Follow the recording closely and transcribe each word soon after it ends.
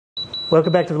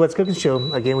Welcome back to the What's Cooking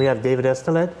Show. Again, we have David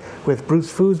Estelet with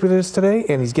Bruce Foods with us today,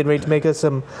 and he's getting ready to make us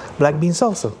some black bean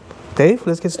salsa. Dave,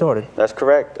 let's get started. That's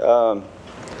correct.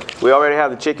 We already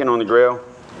have the chicken on the grill.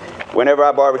 Whenever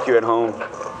I barbecue at home,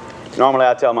 normally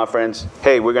I tell my friends,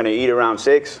 hey, we're going to eat around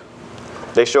 6.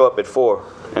 They show up at 4,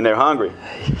 and they're hungry.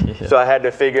 Yeah. So I had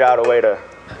to figure out a way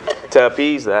to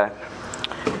appease that.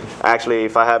 Actually,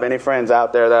 if I have any friends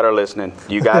out there that are listening,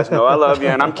 you guys know I love you,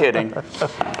 and I'm kidding. No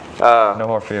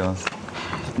hard feelings.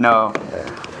 No.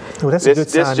 Well, that's a good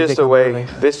sign. This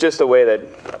is just a way that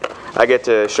I get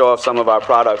to show off some of our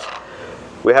products.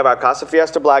 We have our Casa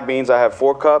Fiesta black beans. I have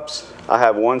 4 cups. I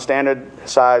have 1 standard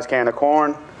size can of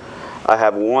corn. I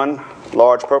have 1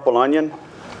 large purple onion,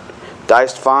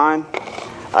 diced fine.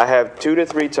 I have 2 to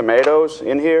 3 tomatoes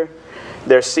in here.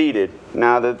 They're seeded.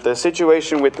 Now the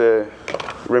situation with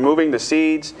removing the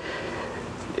seeds,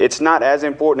 it's not as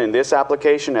important in this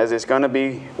application as it's going to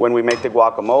be when we make the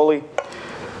guacamole.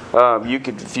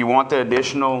 If you want the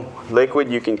additional liquid,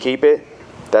 you can keep it.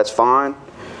 That's fine.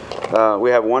 We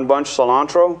have 1 bunch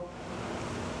cilantro.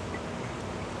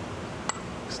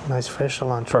 It's nice fresh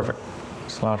cilantro. Perfect.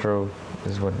 Cilantro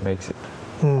is what makes it.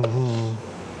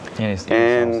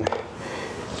 And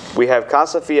we have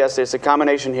Casa Fiesta. It's a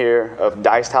combination here of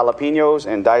diced jalapenos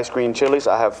and diced green chilies.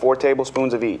 I have 4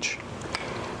 tablespoons of each.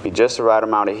 Be just the right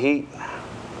amount of heat.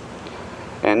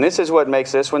 And this is what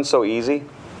makes this one so easy.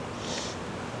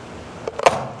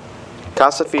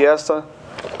 Casa Fiesta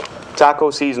taco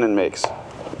seasoning mix.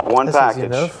 1 That's package. easy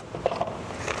enough.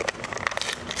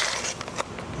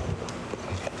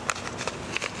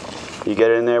 You get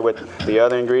it in there with the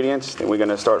other ingredients, then we're going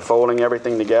to start folding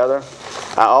everything together.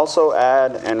 I also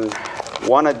add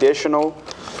 1 additional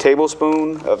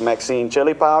tablespoon of Mexican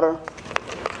chili powder.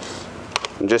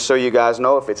 And just so you guys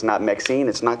know, if it's not Mexican,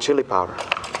 it's not chili powder.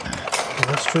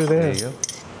 That's true there. There you go.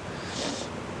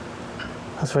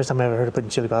 That's the first time I ever heard of putting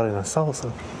chili powder in a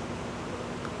salsa.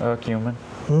 Cumin.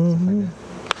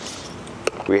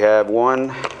 We have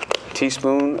 1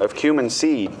 teaspoon of cumin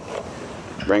seed.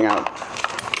 Bring out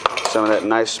some of that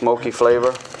nice smoky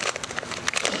flavor.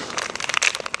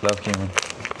 Love cumin.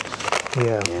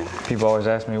 Yeah. People always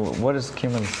ask me, what does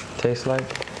cumin taste like?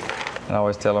 And I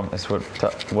always tell them it's what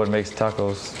makes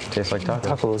tacos taste like tacos.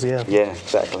 Tacos, yeah. Yeah,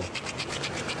 exactly.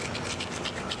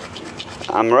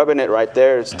 I'm rubbing it right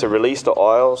there. It's to release the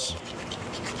oils.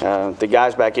 The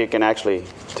guys back here can actually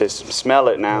smell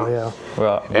it now. Oh, yeah.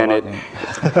 Well,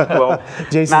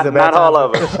 not all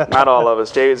of us. Not all of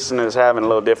us. Jason is having a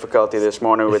little difficulty this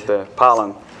morning with the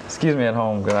pollen. Excuse me at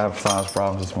home, gonna have sinus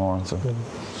problems this morning. So.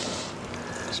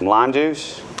 Some lime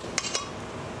juice.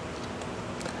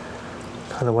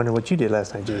 Kind of wonder what you did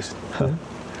last night, Jason.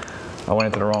 I went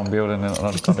into the wrong building and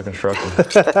under construction.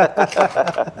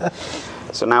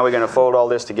 So now we're going to fold all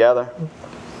this together.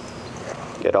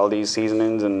 Get all these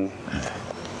seasonings and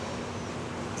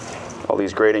all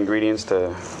these great ingredients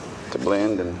to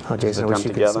blend and oh, Jason, to I come wish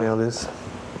you together. could smell this.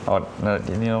 Oh, no,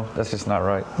 that's just not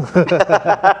right.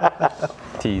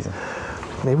 Teasing.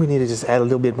 Maybe we need to just add a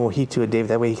little bit more heat to it, Dave.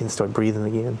 That way you can start breathing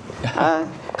again.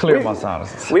 Clear my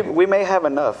sinuses. We may have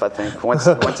enough, I think, once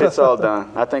it's all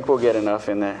done. I think we'll get enough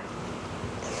in there.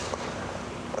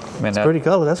 Man, it's pretty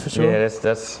color, that's for sure. Yeah,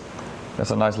 that's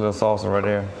a nice little salsa right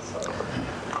there.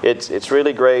 It's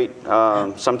really great.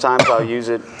 Sometimes I'll use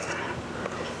it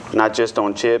not just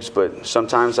on chips, but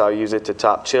sometimes I'll use it to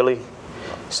top chili.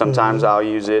 Sometimes I'll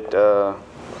use it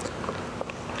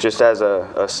just as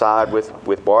a side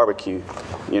with barbecue.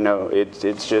 You know,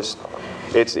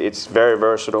 it's very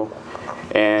versatile.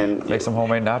 And make some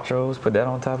homemade nachos, put that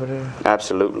on top of there.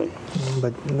 Absolutely.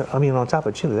 But I mean, on top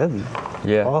of chili, that'd be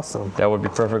awesome. That would be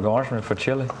perfect garnishment for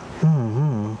chili.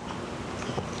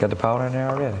 Got the powder in there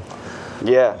already.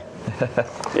 Yeah,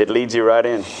 it leads you right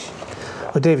in.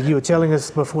 Well, David, you were telling us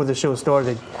before the show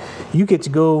started, you get to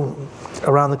go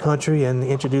around the country and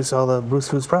introduce all the Bruce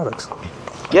Foods products.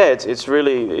 Yeah, it's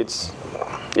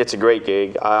a great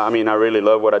gig. I mean, I really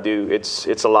love what I do.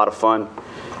 It's a lot of fun.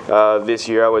 This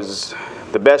year I was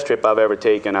the best trip I've ever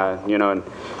taken. And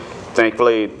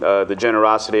thankfully the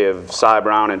generosity of Cy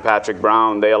Brown and Patrick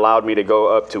Brown, they allowed me to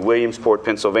go up to Williamsport,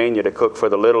 Pennsylvania to cook for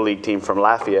the Little League team from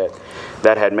Lafayette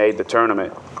that had made the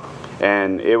tournament.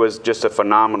 And it was just a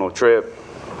phenomenal trip.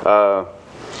 The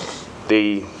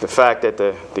fact that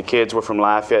the kids were from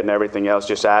Lafayette and everything else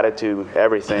just added to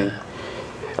everything.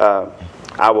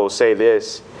 I will say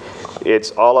this,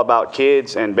 it's all about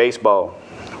kids and baseball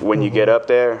when you get up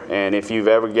there, and if you've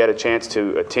ever get a chance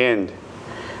to attend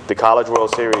the College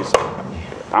World Series,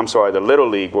 the Little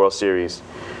League World Series,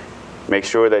 make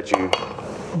sure that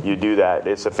you do that.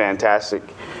 It's a fantastic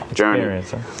journey.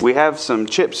 Experience, huh? We have some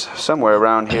chips somewhere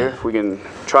around here. We can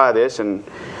try this, and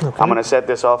I'm going to set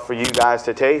this off for you guys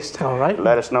to taste. All right.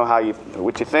 Let us know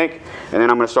what you think, and then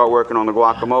I'm going to start working on the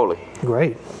guacamole.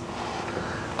 Great.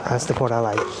 That's the part I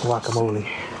like, guacamole.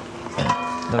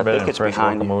 I think it's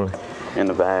behind you in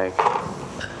the bag.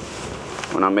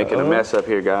 When I'm making a mess up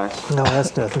here, guys. No,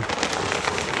 that's nothing.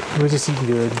 We're just eating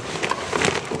good.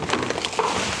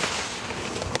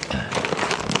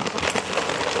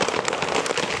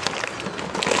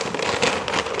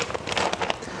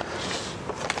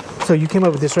 So you came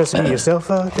up with this recipe yourself,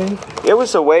 Dave? It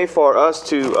was a way for us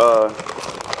to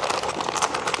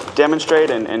demonstrate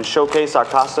and showcase our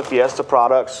Casa Fiesta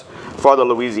products for the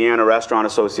Louisiana Restaurant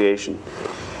Association.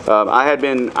 I had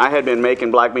been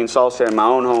making black bean salsa in my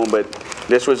own home, but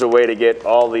this was a way to get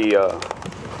all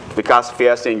the Casa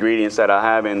Fiesta ingredients that I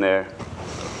have in there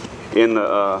in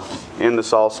the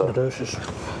salsa. Delicious.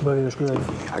 But it was good.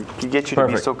 I could get you to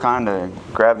be so kind to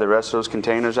grab the rest of those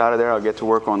containers out of there. I'll get to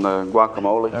work on the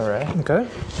guacamole. All right. Okay.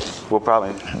 We'll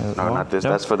probably no, not this.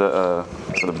 That's for the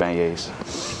beignets.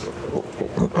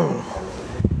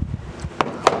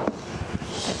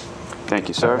 Thank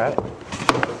you, sir. All right.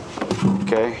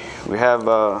 Okay, we have.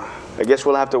 I guess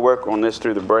we'll have to work on this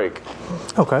through the break.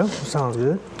 Okay, sounds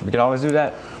good. We can always do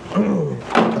that.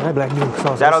 That black bean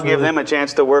salsa. That'll give them a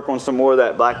chance to work on some more of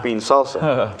that black bean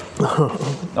salsa.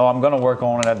 No, I'm gonna work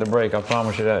on it at the break. I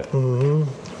promise you that.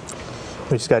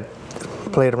 We just got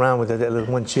played around with that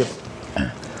little one chip.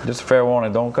 Just a fair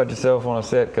warning: don't cut yourself on a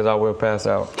set, because I will pass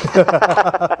out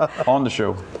on the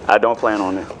show. I don't plan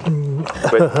on it,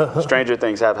 but stranger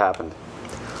things have happened.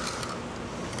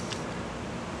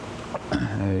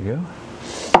 There you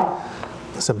go.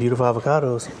 Some beautiful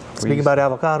avocados. Speaking about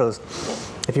avocados,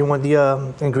 if you want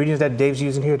the ingredients that Dave's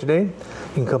using here today,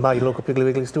 you can come by your local Piggly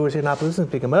Wiggly stores here in Annapolis and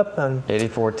pick them up. And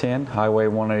 8410 Highway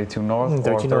 182 North.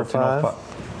 1305.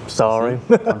 Sorry.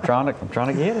 I'm trying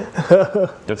to get it.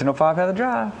 1305 had a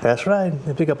drive. That's right.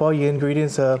 And pick up all your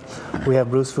ingredients. We have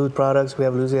Bruce Food products. We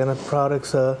have Louisiana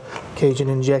products, Cajun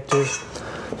injectors,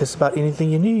 just about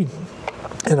anything you need.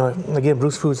 And again,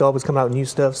 Bruce Food's always coming out with new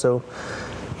stuff. So,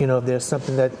 you know, if there's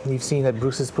something that you've seen that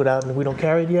Bruce has put out and we don't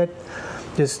carry it yet,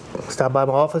 just stop by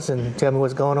my office and tell me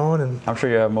what's going on. And I'm sure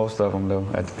you have most of them, though,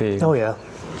 at the Pig. oh, yeah.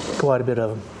 Quite a bit of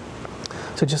them.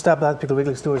 So just stop by the Piggly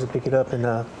Wiggly stores and pick it up, and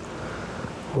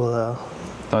we'll... The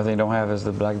only thing you don't have is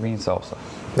the black bean salsa.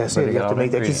 That's But it. You have to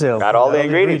make that yourself. Got all the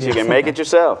ingredients. You can make it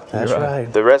yourself. That's right.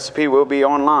 The recipe will be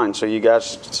online, so you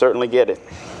guys certainly get it.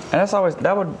 And that's always,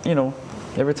 that would, you know,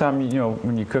 every time, you know,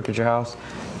 when you cook at your house,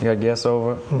 you got guests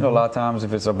over. You know, a lot of times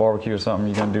if it's a barbecue or something,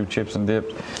 you're going to do chips and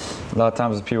dips. A lot of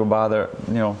times if people buy their,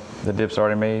 you know, the dips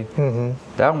already made.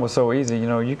 That one was so easy, you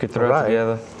know, you could throw it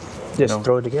together. Just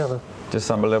throw it together. Just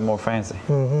something a little more fancy.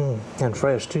 And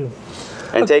fresh, too.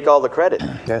 And take all the credit.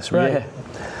 That's right. Yeah.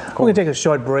 We're going to take a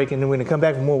short break, and then we're going to come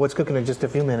back with more What's Cooking in just a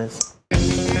few minutes.